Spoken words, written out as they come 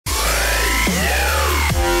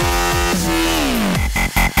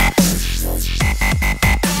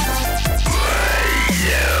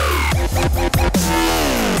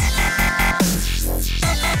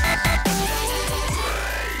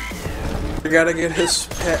gotta get his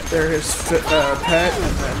pet, or his pet,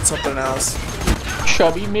 and then something else.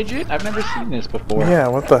 Chubby midget? I've never seen this before. Yeah,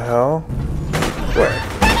 what the hell? Where?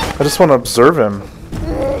 I just want to observe him.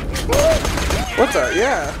 What the?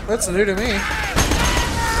 Yeah, that's new to me.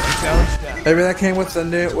 Maybe that came with the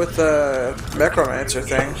necromancer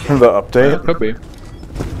thing. The update? Could be.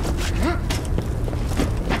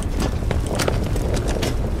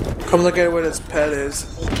 Come look at what his pet is.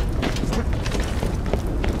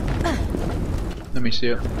 Let me see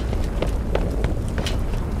it.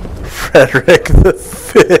 Frederick the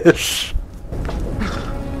fish.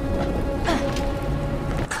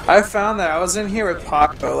 I found that I was in here with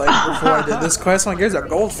Paco like before I did this quest. I'm like, there's a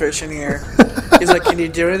goldfish in here. He's like, can you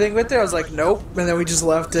do anything with it? I was like, nope. And then we just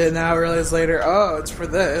left it. And now I realized later, oh, it's for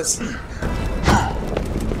this.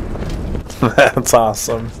 That's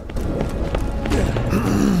awesome.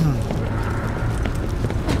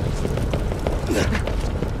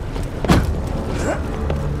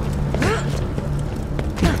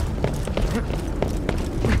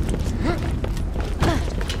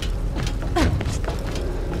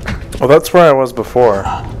 Well, that's where I was before.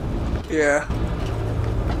 Yeah.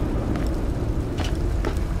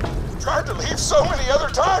 Tried to leave so many other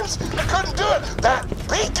times, I couldn't do it. That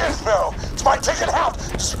beacon, no, it's my ticket out.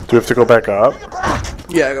 Just Do we have to go back up? bring it back.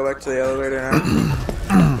 Yeah, go back to the elevator now.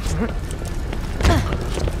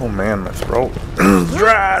 Oh man, my throat.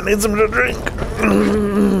 Dry, I need something to drink.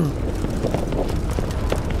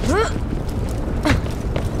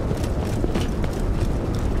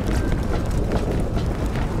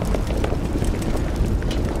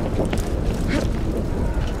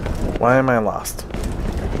 Why am I lost?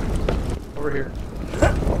 Over here.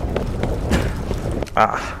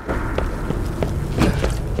 Ah.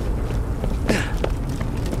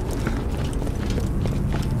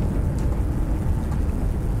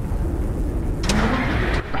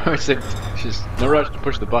 I said, just no rush to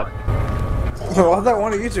push the button. Well, I thought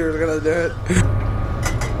one of you two were gonna do it.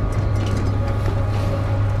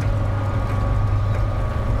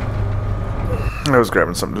 I was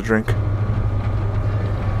grabbing something to drink.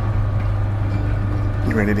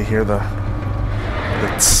 You ready to hear the...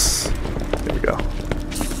 It's... There we go.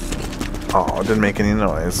 Oh, it didn't make any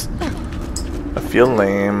noise. I feel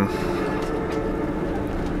lame.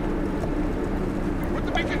 Put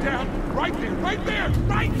the beacon down, right there,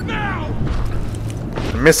 right now.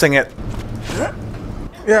 I'm missing it.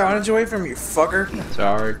 Yeah, why did you wait for me, you fucker?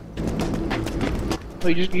 Sorry.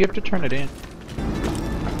 Well, you have to turn it in.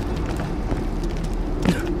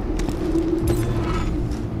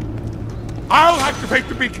 I'll activate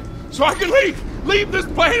the beacon so I can leave this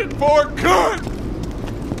planet for good.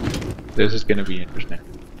 This is gonna be interesting.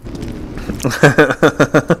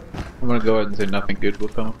 I'm gonna go ahead and say nothing good will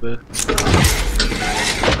come of this.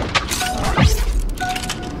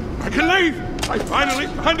 I can leave. I finally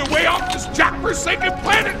found a way off this jack-forsaken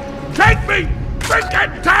planet. Take me,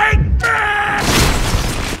 freaking take me!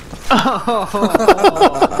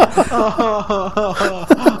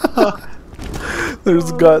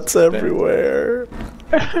 There's guts everywhere.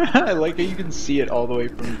 I like how you can see it all the way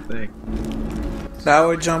from the thing. Now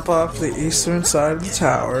we jump off the eastern side of the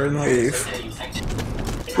tower and leave.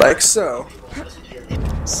 Like so.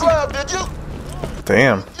 Slab, did you?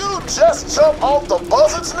 Damn. You just jump off the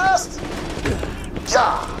buzzard's nest?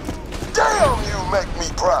 God damn, you make me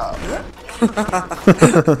proud.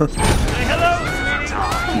 Say hello,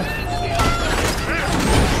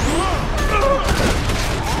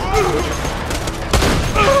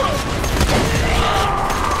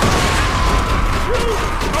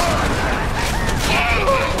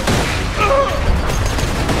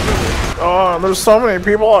 Oh, there's so many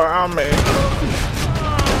people around me.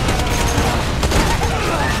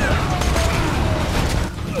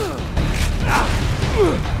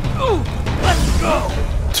 Let's go.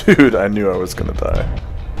 Dude, I knew I was gonna die.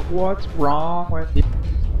 What's wrong with you?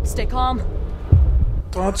 Stay calm.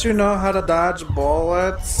 Don't you know how to dodge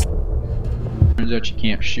bullets? Turns out you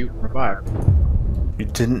can't shoot and revive. You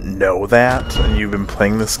didn't know that? And you've been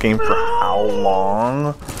playing this game for how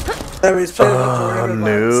long? That means playing the majority of it by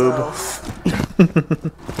noob.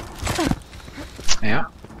 himself. Yeah.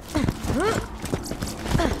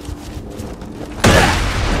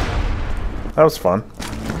 That was fun.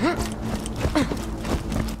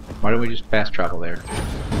 Why don't we just fast travel there?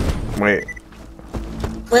 Wait.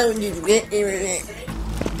 What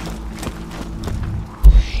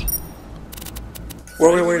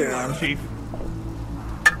are we waiting on? Chief.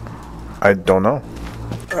 I don't know.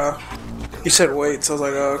 You said wait, so I was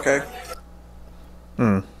like, oh, okay.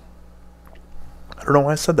 I don't know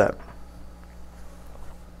why I said that.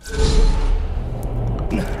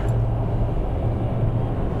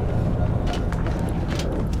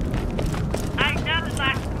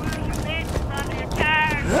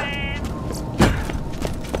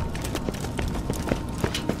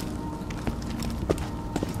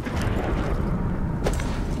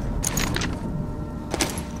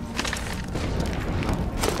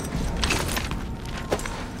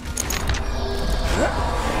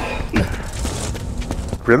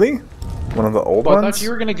 Really? One of the old Well, I ones? thought you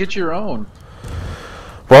were gonna get your own.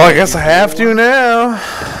 Well, I guess I have to now.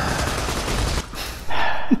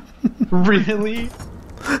 Really?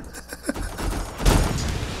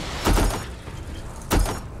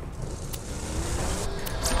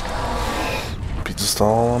 Be just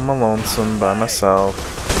all on my lonesome by myself.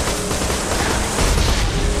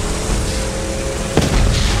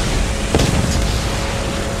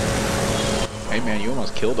 Hey man, you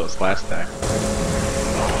almost killed us last time.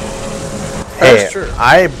 Hey, That's true.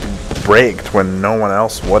 I braked when no one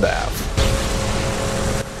else would have.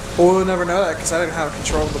 Well, we'll never know that because I didn't have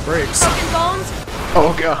control of the brakes.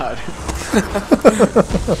 Oh god.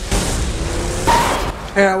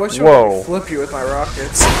 Hey, I wish I Whoa. would flip you with my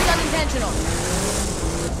rockets. Unintentional.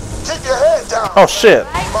 Keep your head down. Oh shit!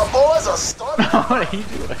 My boys are starting. What are you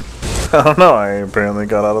doing? I don't know, I apparently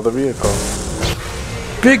got out of the vehicle.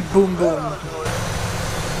 Big boom boom.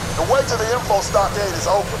 The way to the info stockade is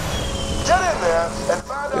open. Get in there and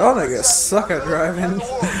find Y'all out. niggas suck at driving.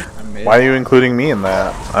 Why are you including me in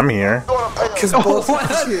that? I'm here. Because both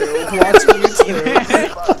of you watching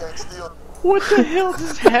YouTube. What the hell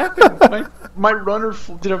just happened? My runner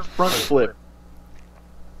did a front flip.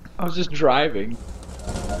 I was just driving.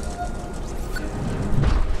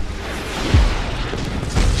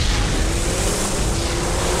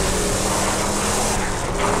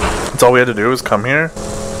 That's all we had to do was come here?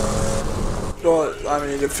 Well, I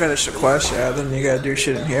mean, to finish the quest, yeah, then you gotta do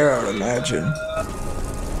shit in here, I would imagine.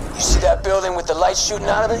 You see that building with the lights shooting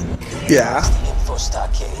out of it? Yeah. The info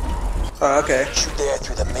stockade. Oh, okay. Shoot there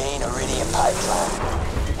through the main Iridium pipeline.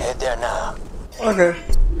 Head there now. Okay.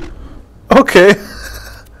 Okay.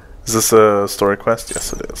 Is this a story quest?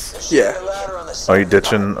 Yes, it is. Yeah. The ladder on the Are side you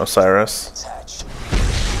ditching Osiris? attached.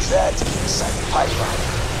 Use that to get inside the pipeline.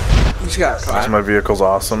 You just got Because caught. my vehicle's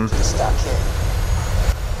awesome. The stockade.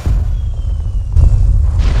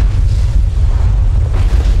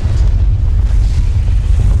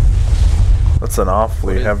 That's an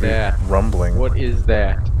awfully What is heavy that? rumbling. What is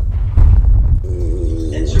that?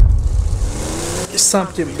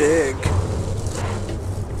 Something big.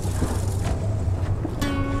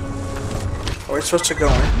 Are we supposed to go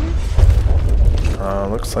in?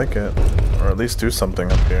 Looks like it. Or at least do something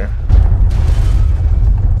up here.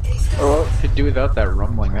 Oh, Could do without that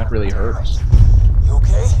rumbling. That really hurts. You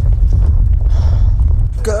okay?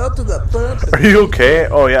 go up to the bump. Are you okay?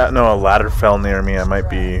 Oh yeah, no, a ladder fell near me. I'm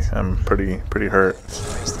pretty hurt.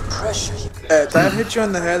 Raise the pressure. If that hit you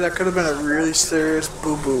on the head, that could have been a really serious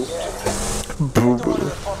boo-boo. Boo boo.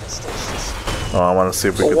 Pumping stations. Oh, I want to see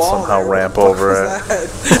if we A could wall somehow there, what ramp the fuck over was it.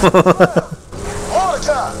 that?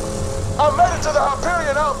 Mordecai, I made it to the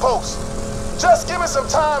Hyperion outpost. Just give me some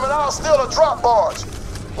time and I'll steal a drop barge.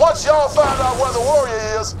 Once y'all find out where the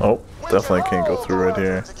warrior is, Oh, we definitely can can't go all through right around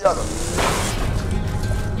here. together.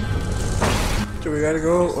 Do we gotta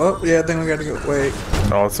go? Oh, yeah, I think we gotta go. Wait.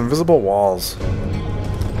 Oh, it's invisible walls.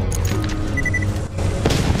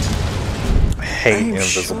 I hate am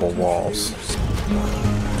invisible so walls. Do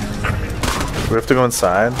we have to go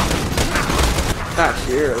inside? Not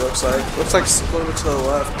here, it looks like. Looks like a little bit to the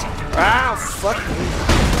left. Ah, fuck me.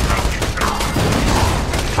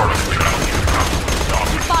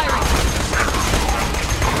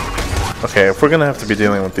 Okay, if we're gonna have to be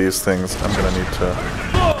dealing with these things, I'm gonna need to...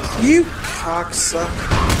 You cocksucker.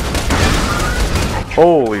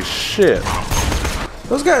 Holy shit!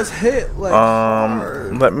 Those guys hit like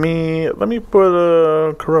hard. Let me put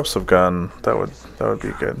a corrosive gun. That would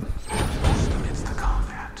be good.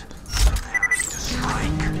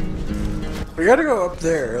 We gotta go up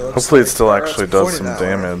there. It looks Hopefully, it like. still Or actually it's does pointing some that way.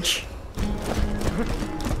 damage.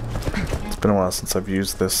 It's been a while since I've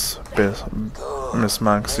used this Miss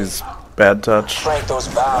Moxie's bad touch. Crank those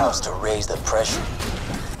valves to raise the pressure.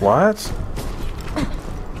 What?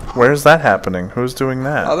 Where's that happening? Who's doing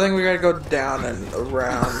that? I think we gotta go down and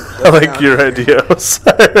around. I like down your here. idea,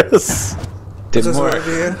 Osiris. Is Didn't this an work.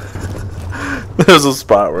 idea? There's a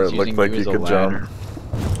spot where it Using looked like you you as a could ladder. jump.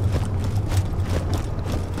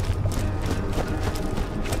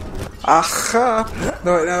 Aha!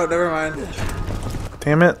 No, wait, no, never mind.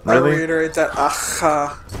 Damn it, I'll really? reiterate that.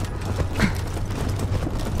 Aha!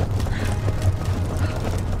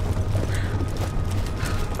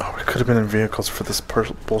 Oh, we could have been in vehicles for this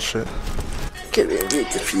bullshit. Get in,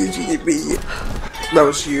 get confused, you get me. That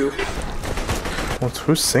was you.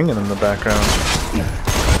 Who's singing in the background?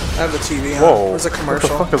 I have the TV on. Whoa. There's a What commercial.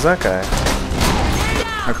 the fuck is that guy?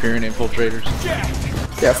 Hyperion infiltrators.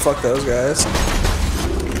 Yeah, fuck those guys.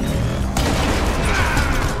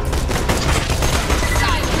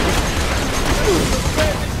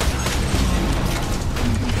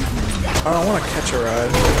 I don't want to catch a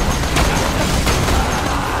ride.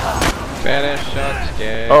 Badass shots,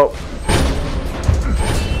 gay. Oh.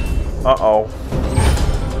 Uh-oh.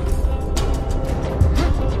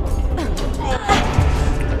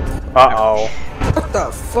 Uh-oh. What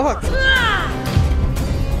the fuck?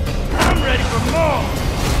 I'm ready for more!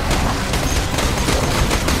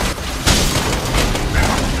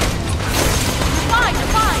 Fine,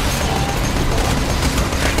 you're fine!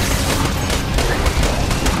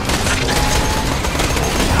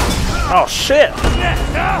 Oh, shit! Next,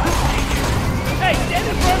 huh? Hey, stand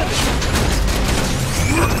in front of me!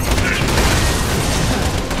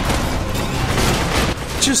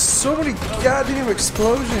 Just so many goddamn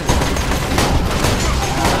explosions.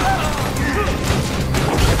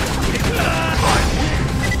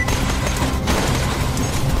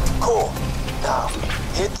 Cool. Now,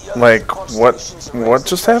 hit the other Like, pump what stations and raise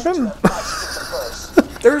just the happened? pressure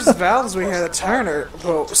first. There's valves we had to turn or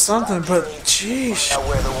well, something, but jeez. Now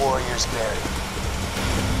where the warrior's buried.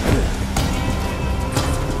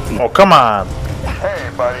 Oh, come on.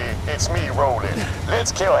 Hey, buddy, it's me, Roland.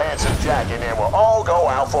 Let's kill Handsome Jack and then we'll all go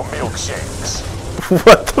out for milkshakes.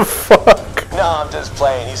 What the fuck? No, I'm just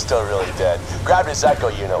playing. He's still really dead. Grabbed his echo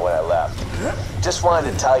unit when I left. Just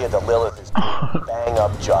wanted to tell you that Lilith is doing a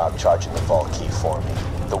bang-up job charging the vault key for me.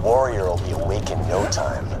 The warrior will be awake in no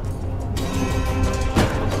time.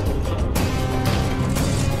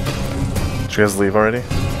 Did you guys leave already?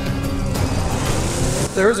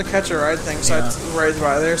 There was a catch a ride thing so right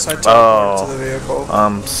by there, so I took Oh. it to the vehicle.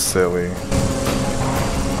 I'm silly.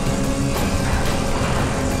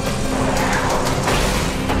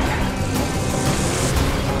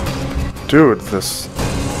 Dude, this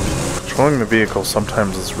controlling the vehicle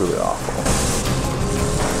sometimes is really awful.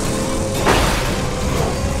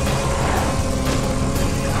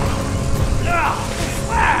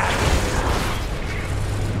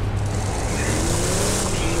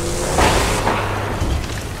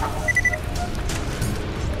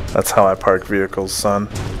 That's how I park vehicles, son.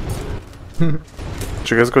 Did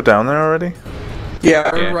you guys go down there already? Yeah,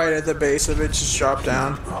 we're Yeah. right at the base of it, just dropped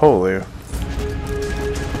down. Holy.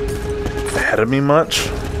 Ahead of me much?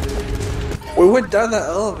 We went down the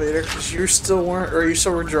elevator because you still weren't, or you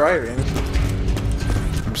still were driving.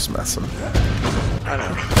 I'm just messing. I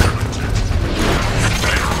know.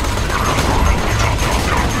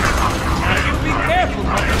 Now you be careful,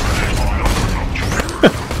 man.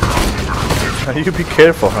 Now you be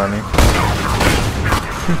careful, honey.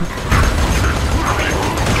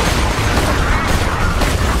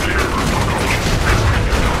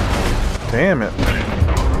 Damn it.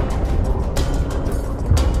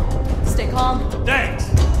 Stay calm. Thanks.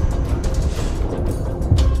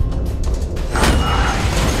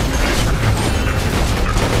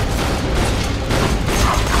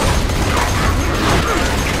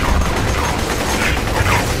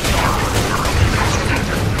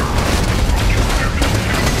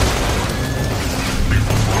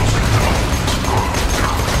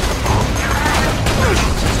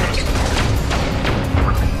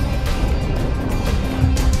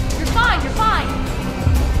 You're fine, you're fine!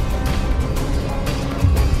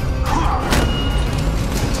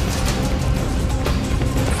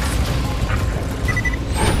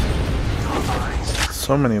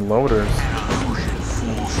 So many loaders.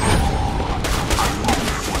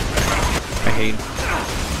 I hate.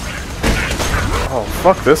 Oh,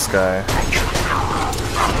 fuck this guy.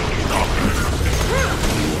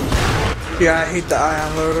 Yeah, I hate the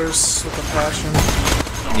ion loaders with a passion.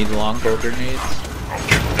 Need longbow grenades.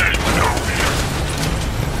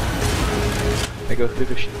 They go through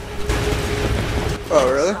the shit.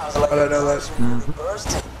 Oh, really? I didn't know that.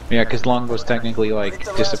 First, Yeah, because longbows technically like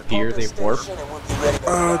disappear, they warp.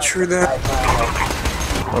 Oh, true that.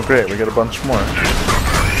 Oh great, we got a bunch more.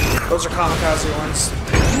 Those are kamikaze ones.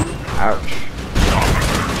 Ouch.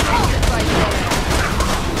 Right there.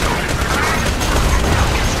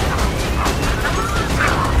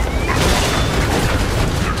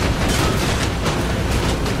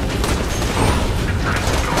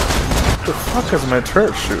 What the fuck is my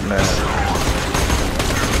turret shooting at?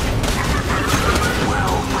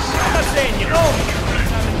 I'm not saying you owe me.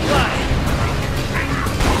 I'm implying.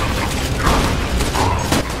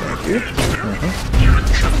 Thank you.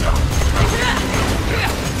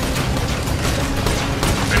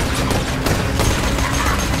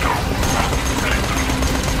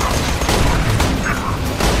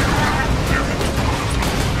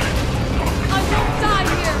 I won't die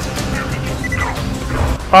here!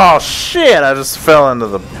 Oh shit, I just fell into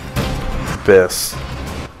the abyss.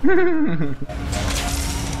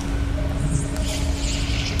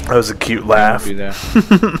 That was a cute laugh. Do that.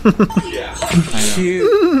 I know.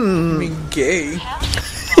 Cute. I mean, gay.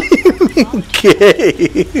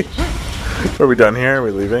 Gay. Are we done here? Are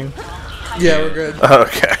we leaving? Yeah, we're good.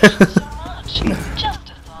 Okay.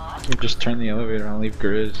 You just turn the elevator on and leave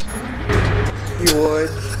Grizz. You would.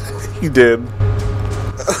 He did.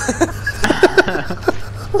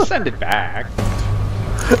 Send it back.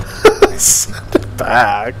 Send it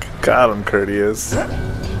back. God, I'm courteous.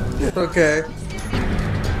 Okay.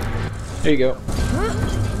 There you go.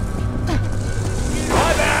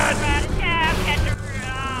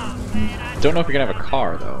 Don't know if you're gonna have a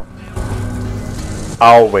car though.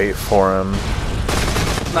 I'll wait for him.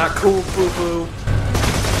 Not cool, boo boo.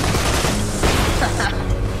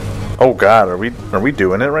 Oh God, are we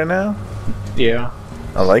doing it right now? Yeah.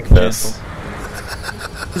 I like this.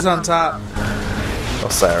 Who's on top?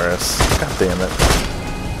 Osiris. God damn it.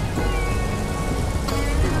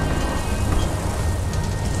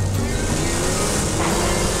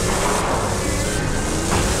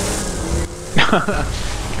 God,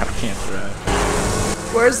 I can't drive.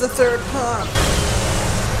 Where's the third pump?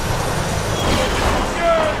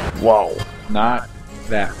 Whoa. Not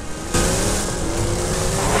that.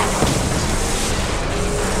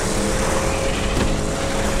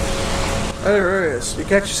 Oh, there it is. You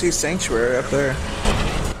can actually see Sanctuary up there.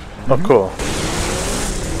 Oh, cool.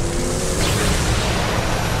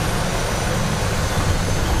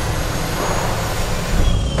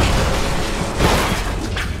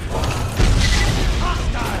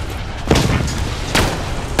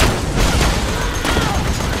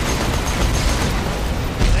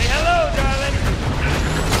 Say hello, darling.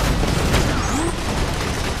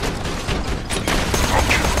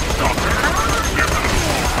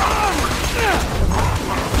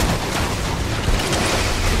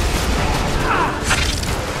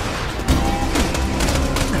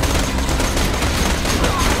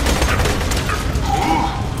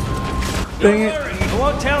 Dang it. I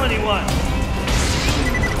won't tell anyone.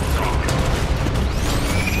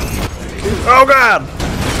 Oh God.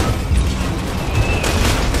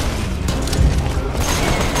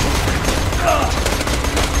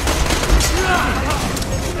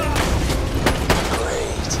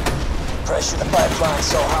 Great. Pressure the pipeline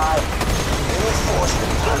so high,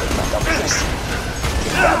 reinforcement pounding like a beast.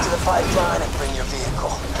 Get back to the pipeline and bring your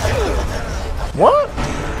vehicle. What?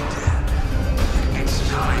 It's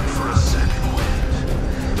time for a second wind.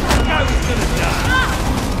 I was gonna die.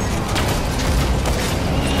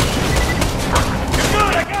 You're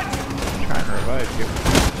good, I got you. Trying to revive you.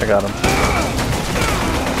 I got him.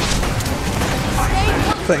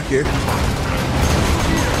 Thank you.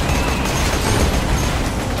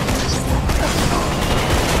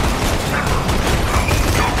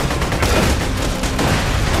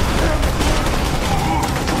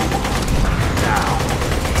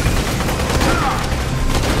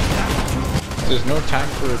 There's no time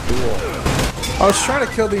for a duel. I was trying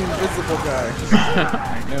to kill the invisible guy.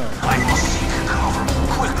 I know. I will seek cover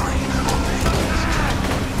quickly.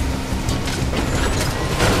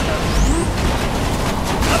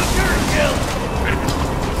 I'm sure kill. Right there.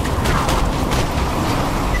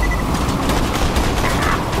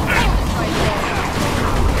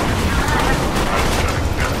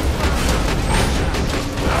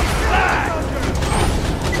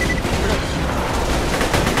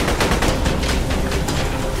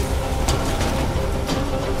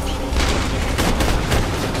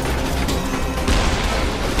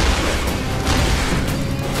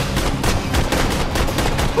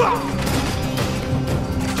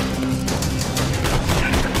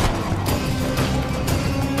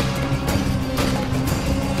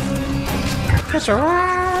 Catch a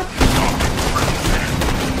rat.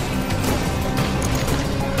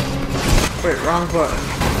 Wait, wrong button.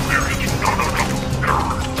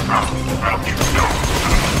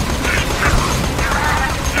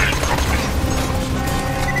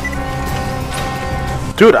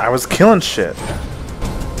 Dude, I was killing shit.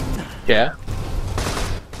 Yeah.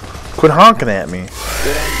 Quit honking at me.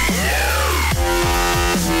 Good